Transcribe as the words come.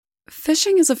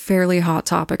Fishing is a fairly hot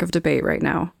topic of debate right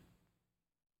now.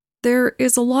 There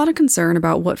is a lot of concern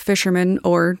about what fishermen,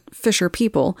 or fisher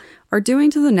people, are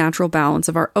doing to the natural balance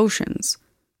of our oceans.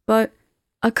 But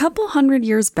a couple hundred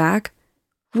years back,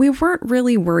 we weren't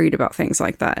really worried about things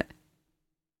like that.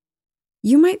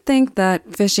 You might think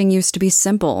that fishing used to be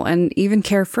simple and even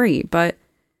carefree, but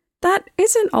that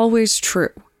isn't always true.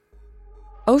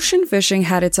 Ocean fishing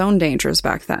had its own dangers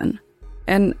back then,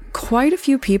 and quite a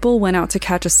few people went out to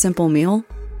catch a simple meal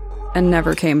and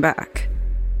never came back.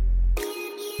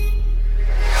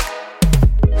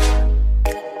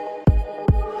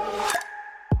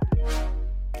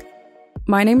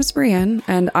 My name is Brienne,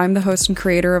 and I'm the host and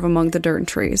creator of Among the Dirt and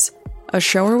Trees, a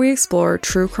show where we explore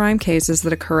true crime cases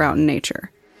that occur out in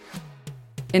nature.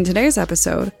 In today's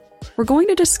episode, we're going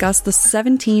to discuss the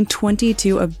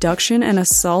 1722 abduction and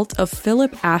assault of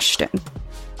Philip Ashton,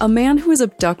 a man who was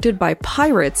abducted by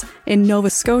pirates in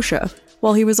Nova Scotia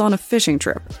while he was on a fishing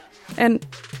trip, and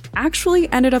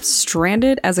actually ended up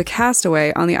stranded as a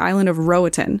castaway on the island of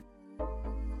Roatan.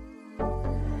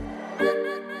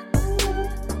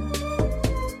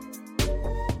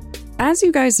 As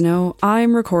you guys know,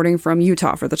 I'm recording from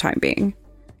Utah for the time being,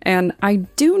 and I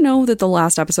do know that the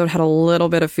last episode had a little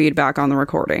bit of feedback on the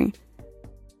recording.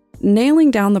 Nailing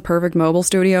down the perfect mobile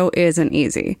studio isn't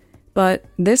easy, but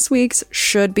this week's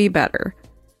should be better.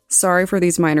 Sorry for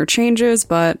these minor changes,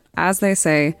 but as they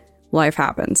say, life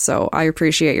happens, so I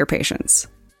appreciate your patience.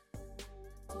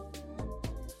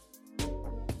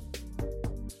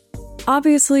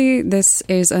 Obviously, this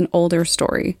is an older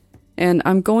story, and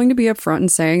I'm going to be upfront in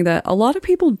saying that a lot of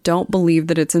people don't believe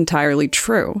that it's entirely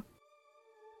true.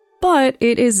 But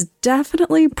it is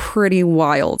definitely pretty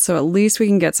wild, so at least we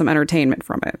can get some entertainment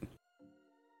from it.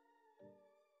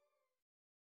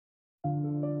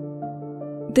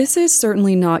 This is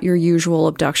certainly not your usual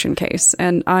abduction case,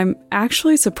 and I'm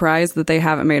actually surprised that they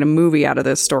haven't made a movie out of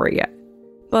this story yet.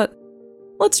 But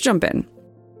let's jump in.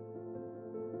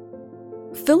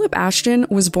 Philip Ashton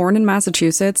was born in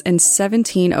Massachusetts in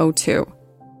 1702,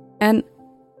 and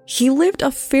he lived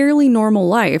a fairly normal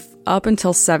life up until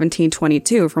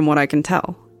 1722 from what I can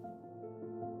tell.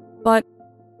 But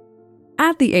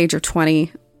at the age of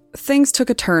 20, things took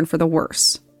a turn for the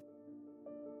worse.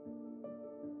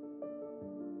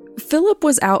 Philip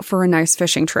was out for a nice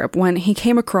fishing trip when he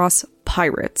came across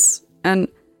pirates, and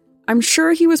I'm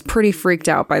sure he was pretty freaked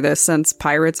out by this since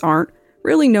pirates aren't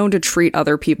really known to treat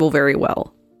other people very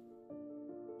well.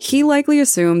 He likely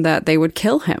assumed that they would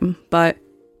kill him, but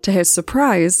to his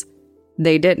surprise,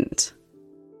 they didn't.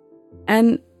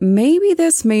 And maybe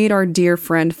this made our dear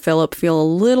friend Philip feel a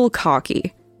little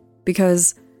cocky,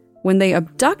 because when they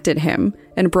abducted him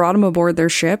and brought him aboard their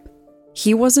ship,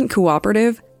 he wasn't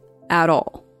cooperative at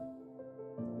all.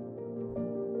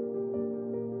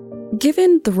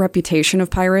 Given the reputation of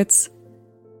pirates,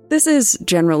 this is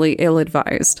generally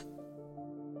ill-advised.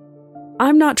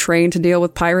 I'm not trained to deal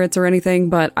with pirates or anything,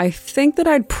 but I think that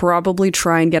I'd probably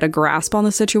try and get a grasp on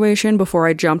the situation before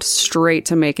I jumped straight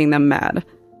to making them mad.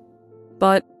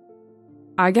 But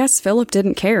I guess Philip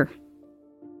didn't care.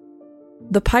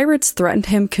 The pirates threatened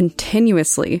him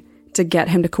continuously to get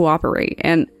him to cooperate,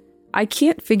 and I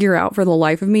can't figure out for the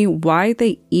life of me why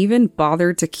they even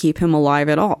bothered to keep him alive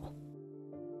at all.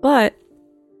 But,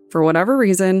 for whatever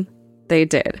reason, they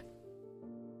did.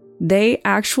 They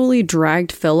actually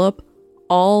dragged Philip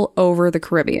all over the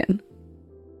Caribbean.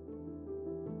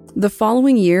 The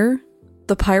following year,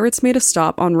 the pirates made a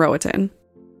stop on Roatan.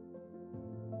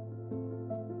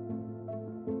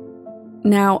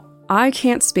 Now, I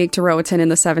can't speak to Roatan in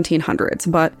the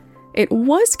 1700s, but it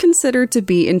was considered to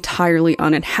be entirely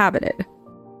uninhabited.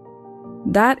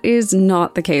 That is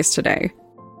not the case today.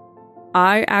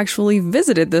 I actually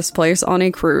visited this place on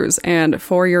a cruise, and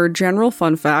for your general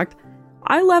fun fact,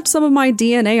 I left some of my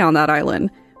DNA on that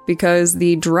island, because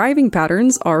the driving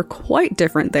patterns are quite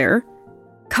different there,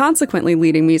 consequently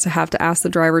leading me to have to ask the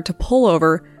driver to pull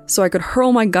over so I could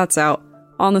hurl my guts out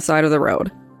on the side of the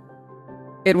road.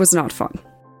 It was not fun.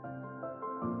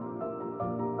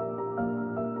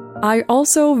 I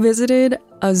also visited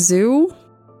a zoo,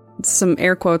 some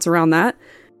air quotes around that,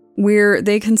 where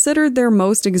they considered their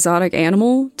most exotic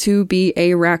animal to be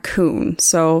a raccoon.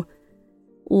 So,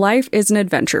 life is an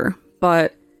adventure,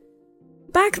 but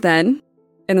back then,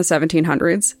 in the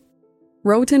 1700s,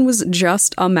 Roatan was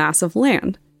just a mass of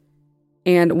land.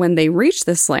 And when they reached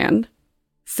this land,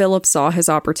 Philip saw his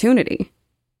opportunity.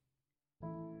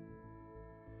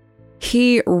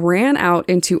 He ran out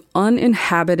into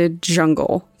uninhabited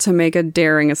jungle to make a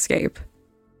daring escape.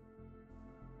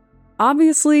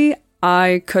 Obviously,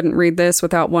 I couldn't read this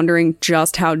without wondering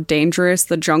just how dangerous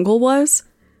the jungle was,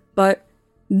 but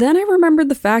then I remembered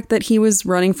the fact that he was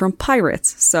running from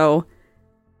pirates, so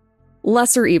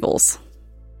lesser evils,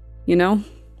 you know?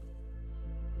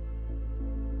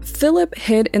 Philip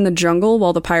hid in the jungle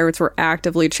while the pirates were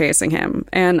actively chasing him,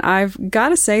 and I've got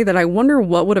to say that I wonder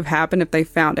what would have happened if they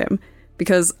found him,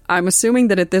 because I'm assuming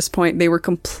that at this point they were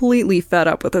completely fed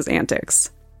up with his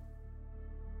antics.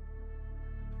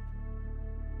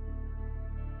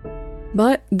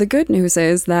 But the good news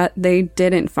is that they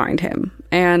didn't find him,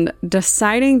 and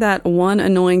deciding that one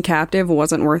annoying captive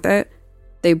wasn't worth it,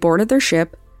 they boarded their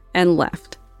ship and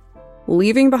left,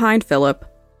 leaving behind Philip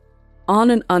on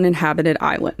an uninhabited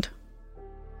island.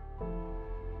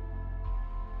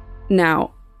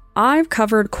 Now, I've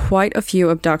covered quite a few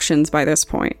abductions by this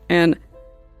point, and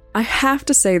I have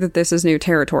to say that this is new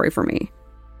territory for me.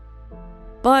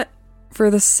 But for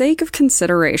the sake of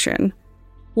consideration,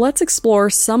 let's explore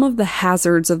some of the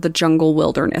hazards of the jungle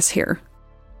wilderness here.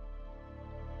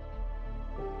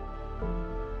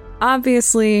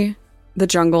 Obviously, the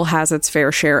jungle has its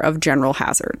fair share of general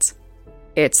hazards.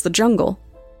 It's the jungle.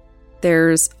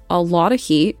 There's a lot of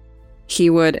heat. He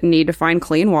would need to find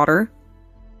clean water.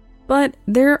 But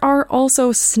there are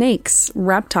also snakes,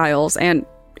 reptiles, and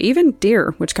even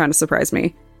deer, which kind of surprised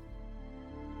me.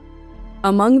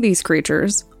 Among these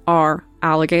creatures are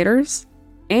alligators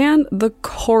and the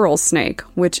coral snake,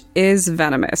 which is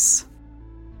venomous.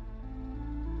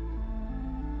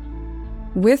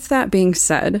 With that being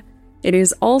said, it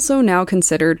is also now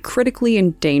considered critically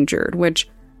endangered, which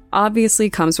obviously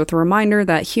comes with a reminder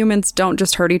that humans don't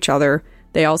just hurt each other,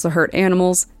 they also hurt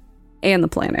animals and the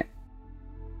planet.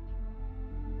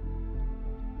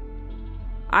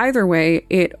 Either way,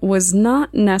 it was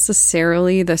not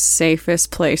necessarily the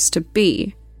safest place to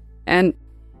be, and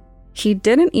he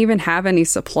didn't even have any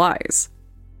supplies.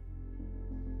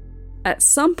 At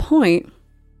some point,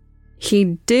 he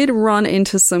did run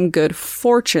into some good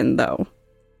fortune, though.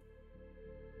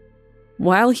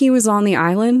 While he was on the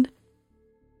island,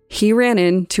 he ran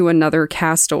into another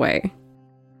castaway.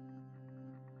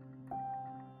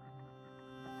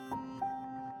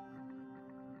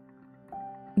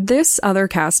 This other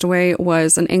castaway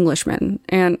was an Englishman,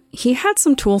 and he had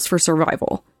some tools for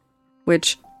survival,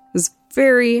 which is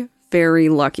very, very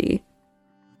lucky.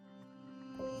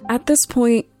 At this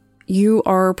point, you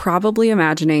are probably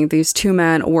imagining these two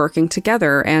men working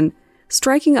together and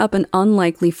striking up an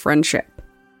unlikely friendship.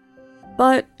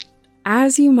 But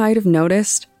as you might have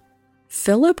noticed,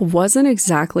 Philip wasn't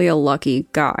exactly a lucky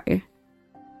guy.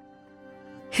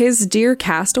 His dear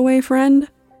castaway friend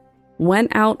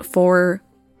went out for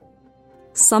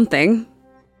something.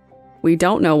 We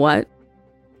don't know what.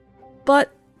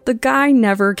 But the guy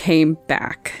never came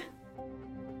back.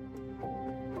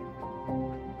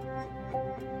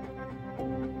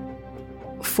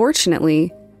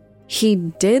 Fortunately, he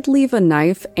did leave a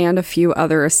knife and a few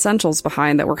other essentials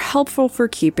behind that were helpful for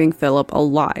keeping Philip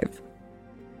alive.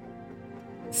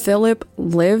 Philip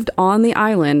lived on the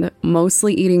island,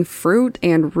 mostly eating fruit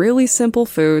and really simple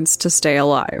foods to stay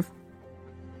alive.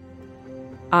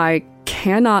 I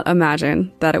cannot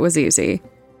imagine that it was easy,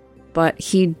 but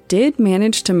he did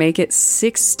manage to make it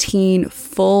 16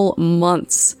 full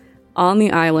months on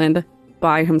the island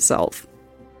by himself,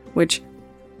 which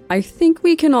I think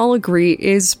we can all agree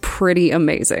is pretty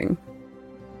amazing.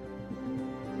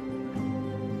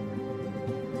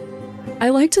 I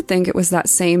like to think it was that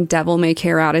same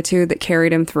devil-may-care attitude that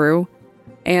carried him through,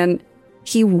 and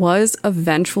he was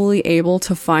eventually able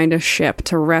to find a ship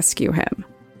to rescue him.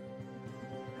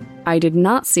 I did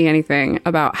not see anything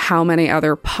about how many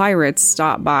other pirates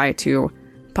stopped by to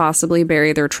possibly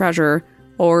bury their treasure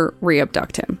or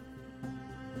re-abduct him.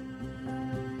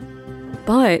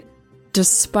 But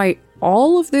despite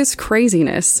all of this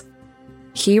craziness,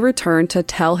 he returned to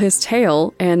tell his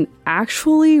tale and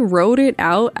actually wrote it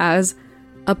out as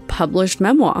a published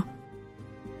memoir.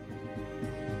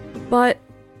 But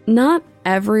not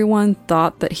everyone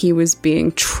thought that he was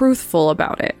being truthful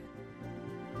about it.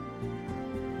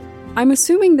 I'm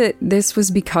assuming that this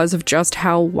was because of just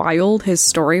how wild his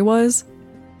story was,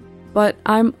 but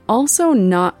I'm also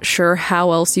not sure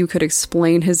how else you could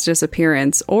explain his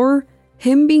disappearance or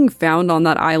him being found on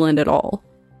that island at all.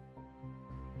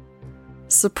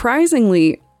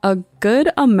 Surprisingly, a good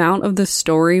amount of the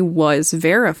story was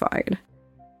verified.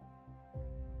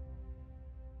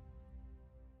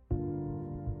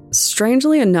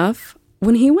 Strangely enough,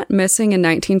 when he went missing in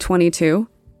 1922,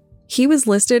 he was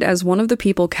listed as one of the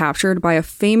people captured by a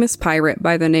famous pirate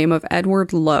by the name of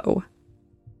Edward Lowe.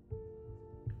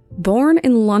 Born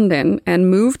in London and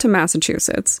moved to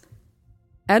Massachusetts,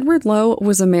 Edward Lowe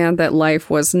was a man that life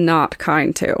was not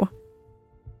kind to.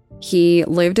 He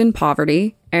lived in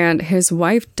poverty, and his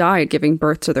wife died giving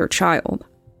birth to their child.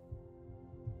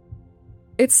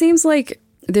 It seems like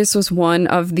this was one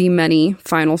of the many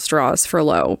final straws for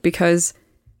Lowe, because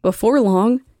before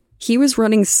long, he was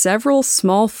running several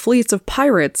small fleets of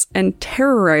pirates and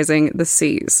terrorizing the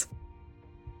seas.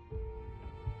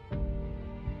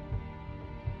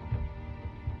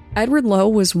 Edward Lowe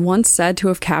was once said to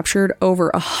have captured over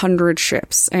 100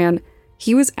 ships, and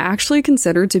he was actually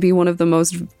considered to be one of the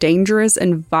most dangerous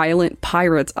and violent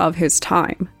pirates of his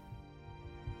time.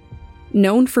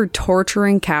 Known for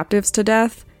torturing captives to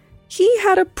death, he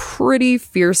had a pretty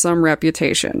fearsome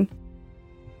reputation.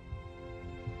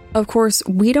 Of course,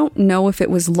 we don't know if it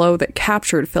was Lowe that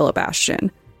captured Philip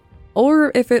Ashton,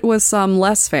 or if it was some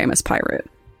less famous pirate.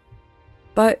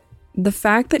 But the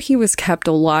fact that he was kept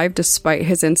alive despite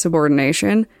his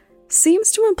insubordination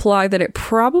seems to imply that it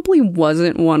probably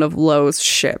wasn't one of Lowe's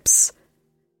ships.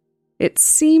 It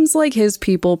seems like his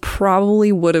people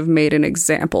probably would have made an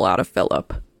example out of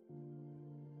Philip.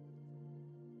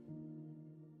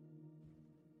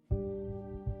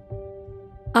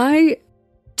 I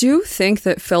do think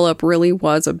that Philip really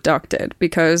was abducted,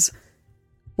 because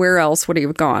where else would he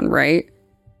have gone, right?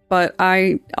 But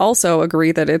I also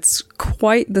agree that it's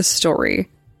quite the story.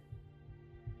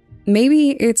 Maybe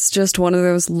it's just one of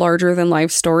those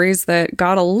larger-than-life stories that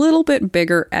got a little bit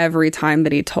bigger every time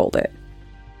that he told it.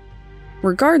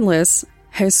 Regardless,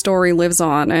 his story lives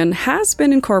on and has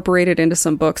been incorporated into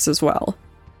some books as well.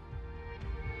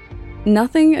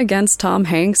 Nothing against Tom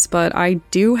Hanks, but I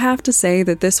do have to say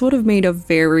that this would have made a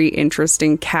very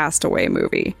interesting Castaway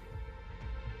movie.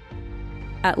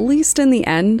 At least in the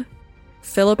end,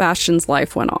 Philip Ashton's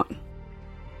life went on.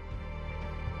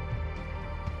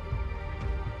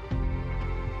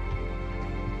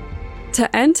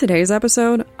 To end today's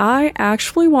episode, I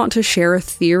actually want to share a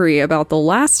theory about the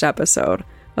last episode,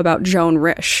 about Joan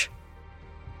Risch.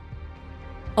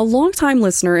 A longtime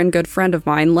listener and good friend of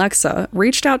mine, Lexa,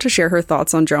 reached out to share her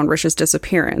thoughts on Joan Risch's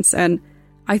disappearance, and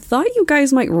I thought you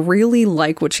guys might really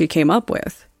like what she came up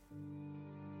with.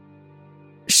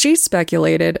 She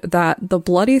speculated that the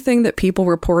bloody thing that people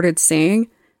reported seeing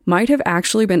might have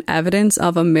actually been evidence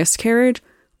of a miscarriage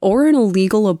or an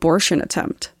illegal abortion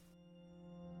attempt.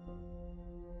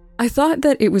 I thought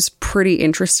that it was pretty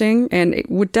interesting, and it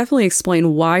would definitely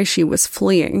explain why she was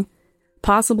fleeing,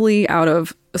 possibly out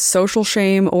of social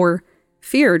shame or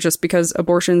fear just because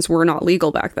abortions were not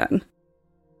legal back then.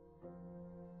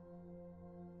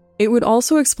 It would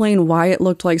also explain why it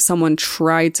looked like someone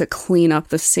tried to clean up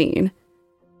the scene.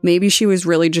 Maybe she was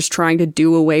really just trying to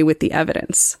do away with the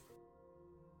evidence.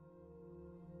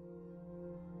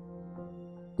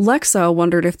 Lexa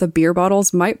wondered if the beer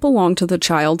bottles might belong to the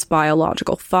child's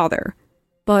biological father,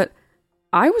 but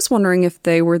I was wondering if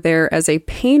they were there as a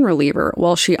pain reliever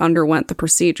while she underwent the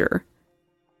procedure.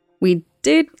 We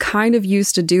did kind of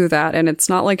used to do that, and it's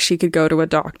not like she could go to a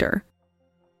doctor.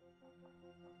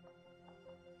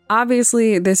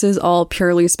 Obviously, this is all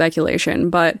purely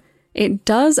speculation, but it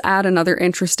does add another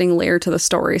interesting layer to the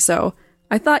story, so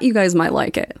I thought you guys might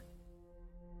like it.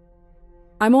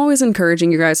 I'm always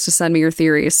encouraging you guys to send me your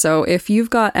theories, so if you've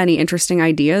got any interesting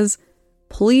ideas,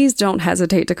 please don't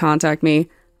hesitate to contact me.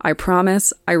 I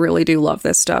promise I really do love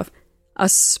this stuff,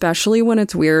 especially when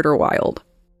it's weird or wild.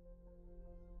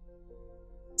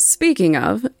 Speaking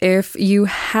of, if you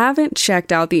haven't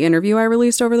checked out the interview I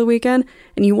released over the weekend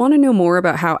and you want to know more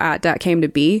about how AtDat came to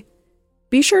be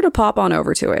sure to pop on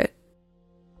over to it.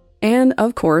 And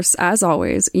of course, as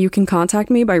always, you can contact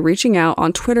me by reaching out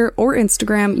on Twitter or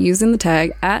Instagram using the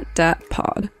tag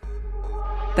 @DatPod.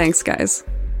 Thanks, guys.